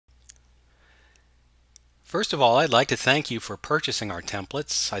First of all, I'd like to thank you for purchasing our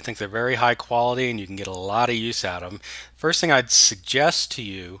templates. I think they're very high quality and you can get a lot of use out of them. First thing I'd suggest to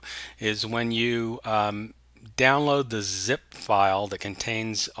you is when you download the zip file that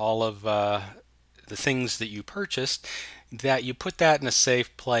contains all of the things that you purchased, that you put that in a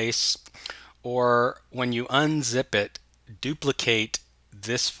safe place, or when you unzip it, duplicate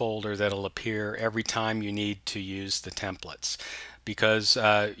this folder that'll appear every time you need to use the templates, because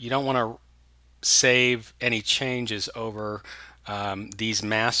you don't want to save any changes over these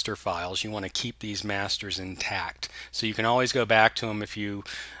master files. You want to keep these masters intact. So you can always go back to them if you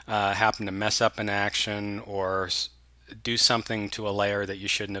happen to mess up an action or do something to a layer that you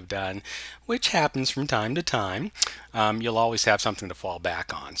shouldn't have done, which happens from time to time. You'll always have something to fall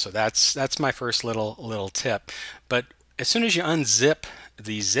back on. So that's my first little tip. But as soon as you unzip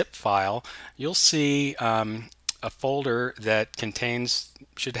the zip file, you'll see a folder that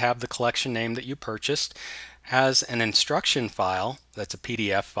should have the collection name that you purchased, has an instruction file that's a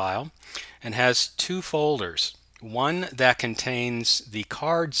PDF file, and has two folders. One that contains the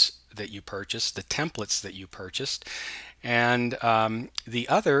cards that you purchased, the templates that you purchased, and the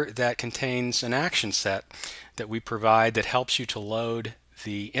other that contains an action set that we provide that helps you to load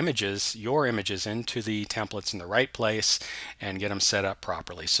the images, your images, into the templates in the right place and get them set up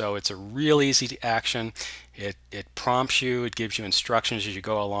properly. So it's a real easy action. It prompts you, it gives you instructions as you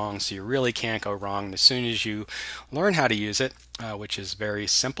go along, so you really can't go wrong. As soon as you learn how to use it, which is very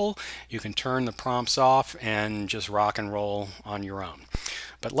simple, you can turn the prompts off and just rock and roll on your own.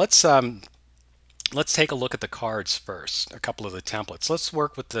 But let's take a look at the cards first, a couple of the templates. Let's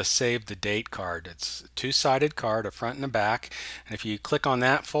work with the Save the Date card. It's a two-sided card, a front and a back. And if you click on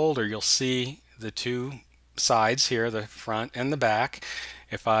that folder, you'll see the two sides here, the front and the back.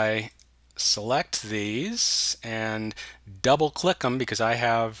 If I select these and double click them, because I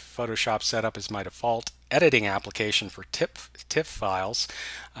have Photoshop set up as my default editing application for TIFF files,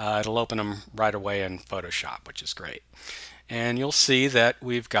 it'll open them right away in Photoshop, which is great. And you'll see that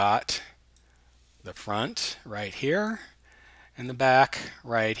we've got the front right here and the back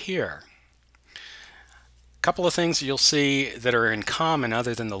right here. A couple of things you'll see that are in common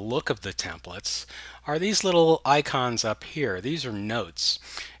other than the look of the templates are these little icons up here. These are notes.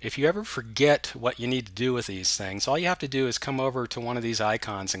 If you ever forget what you need to do with these things, all you have to do is come over to one of these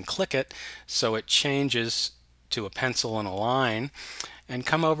icons and click it so it changes to a pencil and a line, and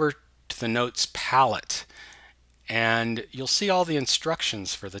come over to the notes palette, and you'll see all the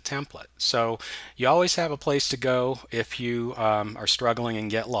instructions for the template. So you always have a place to go if you are struggling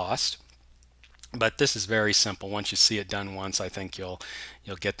and get lost. But this is very simple. Once you see it done once, I think you'll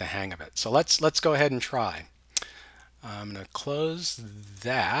get the hang of it. So let's go ahead and try. I'm going to close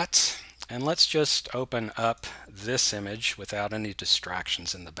that, and let's just open up this image without any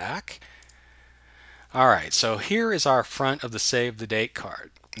distractions in the back. All right, so here is our front of the Save the Date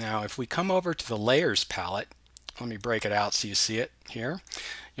card. Now if we come over to the Layers palette, let me break it out so you see it here.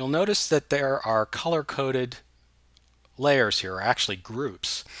 You'll notice that there are color-coded layers here, or actually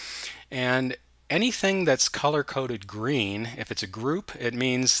groups. And anything that's color-coded green, if it's a group, it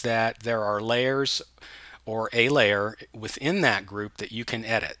means that there are layers or a layer within that group that you can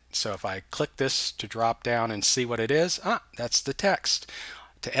edit. So if I click this to drop down and see what it is, that's the text.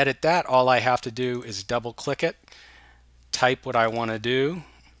 To edit that, all I have to do is double-click it, type what I want to do,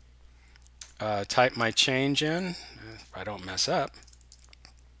 type my change in, if I don't mess up.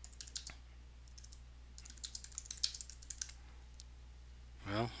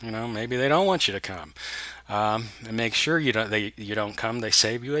 Well, maybe they don't want you to come. And make sure you don't come. They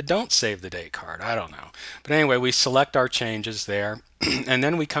save you a don't save the date card. I don't know. But anyway, we select our changes there, and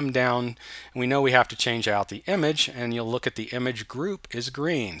then we come down and we know we have to change out the image, and you'll look at the image group is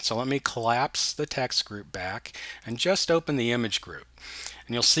green. So let me collapse the text group back and just open the image group.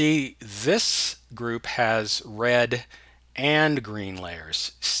 And you'll see this group has red and green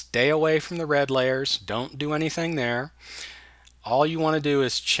layers. Stay away from the red layers. Don't do anything there. All you want to do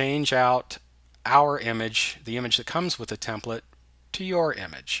is change out our image, the image that comes with the template, to your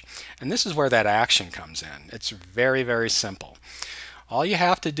image. And this is where that action comes in. It's very, very simple. All you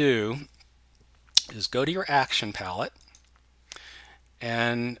have to do is go to your action palette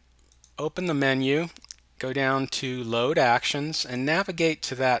and open the menu, go down to Load Actions, and navigate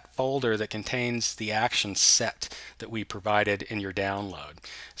to that folder that contains the action set that we provided in your download.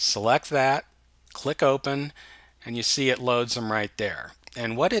 Select that, click Open, and you see it loads them right there.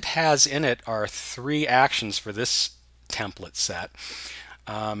 And what it has in it are 3 actions for this template set.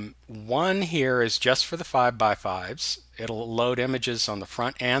 One here is just for the 5x5s. It'll load images on the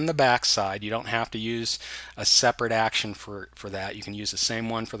front and the back side. You don't have to use a separate action for that. You can use the same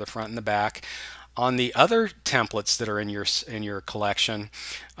one for the front and the back. On the other templates that are in your collection,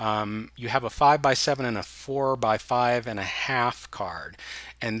 you have a 5x7 and a 4x5.5 card,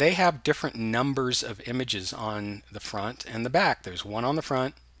 and they have different numbers of images on the front and the back. There's one on the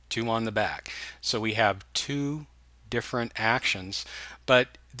front, two on the back. So we have two different actions,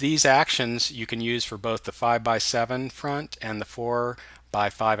 but these actions you can use for both the 5x7 front and the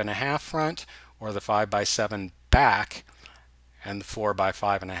 4x5.5 front, or the 5x7 back and the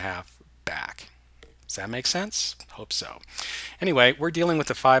 4x5.5 back. Does that make sense? Hope so. Anyway, we're dealing with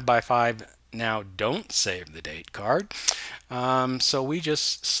the 5x5 now don't save the date card. So we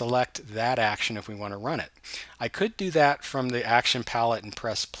just select that action if we want to run it. I could do that from the action palette and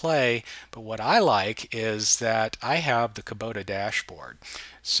press play, but what I like is that I have the Kubota dashboard.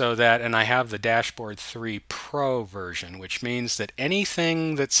 So that, and I have the Dashboard 3 Pro version, which means that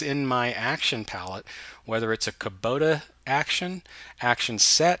anything that's in my action palette, whether it's a Kubota action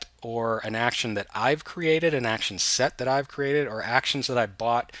set, or an action that I've created, an action set that I've created, or actions that I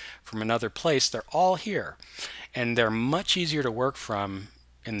bought from another place, they're all here. And they're much easier to work from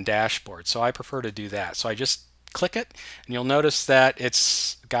in the dashboard. So I prefer to do that. So I just click it, and you'll notice that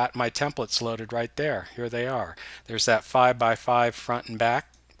it's got my templates loaded right there. Here they are. There's that 5x5 front and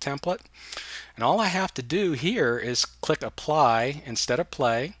back template. And all I have to do here is click apply instead of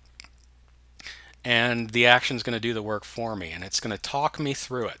play, and the action is going to do the work for me, and it's going to talk me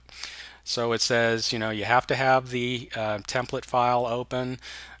through it. So it says, you know, you have to have the template file open.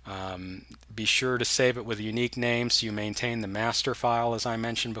 Be sure to save it with a unique name so you maintain the master file, as I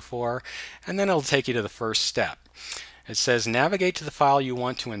mentioned before, and then it'll take you to the first step. It says navigate to the file you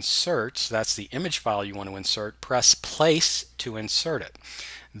want to insert, so that's the image file you want to insert, press place to insert it.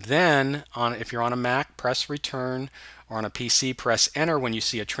 Then, if you're on a Mac, press return, or on a PC, press enter when you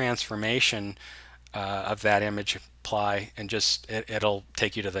see a transformation of that image apply, and just it'll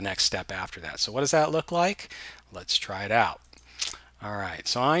take you to the next step after that. So what does that look like? Let's try it out. Alright,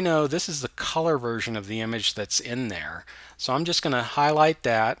 so I know this is the color version of the image that's in there. So I'm just going to highlight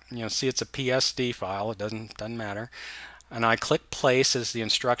that. You know, see it's a PSD file, it doesn't matter. And I click place as the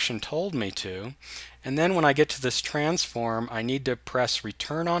instruction told me to. And then when I get to this transform, I need to press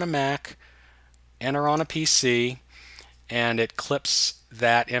return on a Mac, enter on a PC, and it clips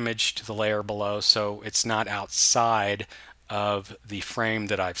that image to the layer below so it's not outside of the frame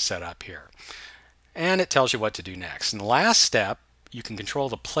that I've set up here. And it tells you what to do next. And the last step, you can control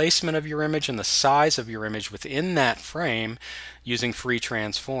the placement of your image and the size of your image within that frame using free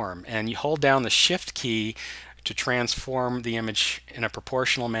transform. And you hold down the shift key to transform the image in a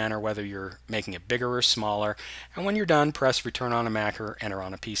proportional manner, whether you're making it bigger or smaller. And when you're done, press return on a Mac or enter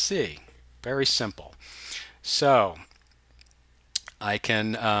on a PC. Very simple. So I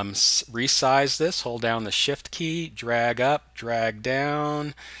can resize this, hold down the shift key, drag up, drag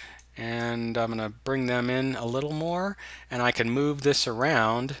down, and I'm going to bring them in a little more, and I can move this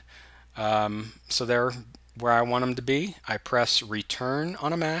around so they're where I want them to be. I press return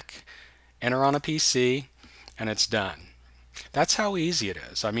on a Mac, enter on a PC, and it's done. That's how easy it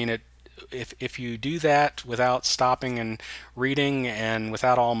is. I mean, if you do that without stopping and reading and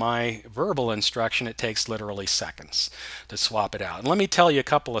without all my verbal instruction, it takes literally seconds to swap it out. And let me tell you a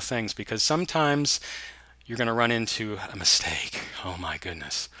couple of things, because sometimes you're going to run into a mistake. Oh my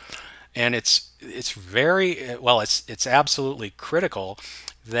goodness. And it's very, well, it's absolutely critical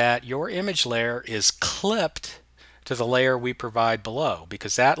that your image layer is clipped to the layer we provide below,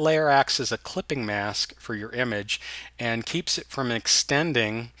 because that layer acts as a clipping mask for your image and keeps it from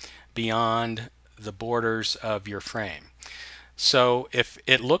extending beyond the borders of your frame. So if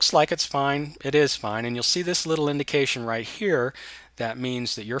it looks like it's fine, it is fine, and you'll see this little indication right here. That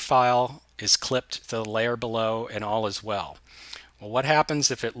means that your file is clipped to the layer below and all is well. Well, what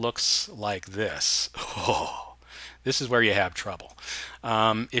happens if it looks like this? Oh, this is where you have trouble.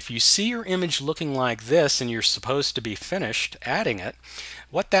 If you see your image looking like this and you're supposed to be finished adding it,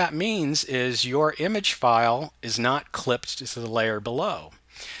 what that means is your image file is not clipped to the layer below.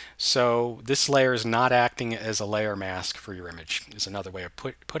 So this layer is not acting as a layer mask for your image, is another way of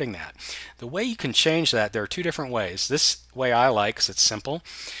putting that. The way you can change that, there are two different ways. This way I like, because it's simple.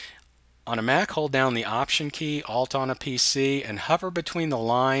 On a Mac, hold down the Option key, Alt on a PC, and hover between the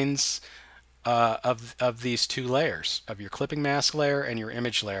lines of these two layers, of your clipping mask layer and your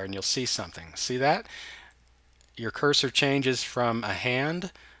image layer, and you'll see something. See that? Your cursor changes from a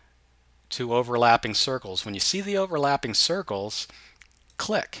hand to overlapping circles. When you see the overlapping circles,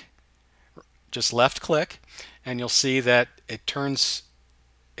 click. Just left click, and you'll see that it turns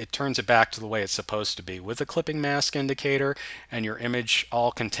it turns it back to the way it's supposed to be, with the clipping mask indicator and your image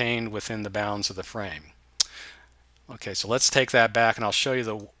all contained within the bounds of the frame. Okay, so let's take that back and I'll show you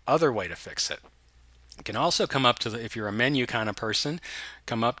the other way to fix it. You can also come up to the, if you're a menu kind of person,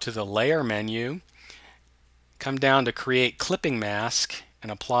 come up to the layer menu, come down to create clipping mask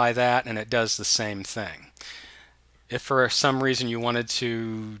and apply that, and it does the same thing. If for some reason you wanted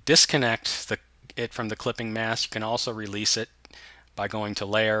to disconnect it from the clipping mask, you can also release it by going to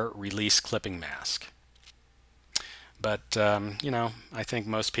layer, release clipping mask. But you know, I think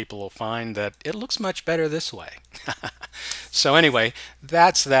most people will find that it looks much better this way. So anyway,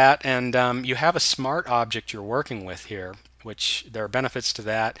 that's that, and you have a smart object you're working with here, which there are benefits to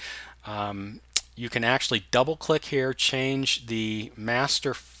that. You can actually double click here, change the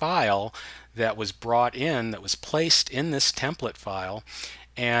master file that was brought in, that was placed in this template file,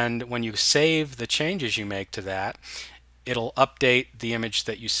 and when you save the changes you make to that, it'll update the image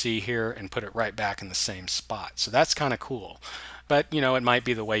that you see here and put it right back in the same spot. So that's kind of cool. But you know, it might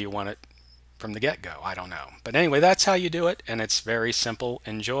be the way you want it from the get-go. I don't know. But anyway, that's how you do it, and it's very simple.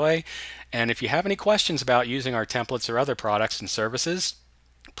 Enjoy. And if you have any questions about using our templates or other products and services,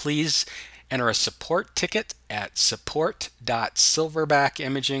 please enter a support ticket at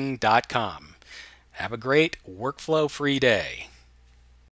support.silverbackimaging.com. Have a great workflow-free day.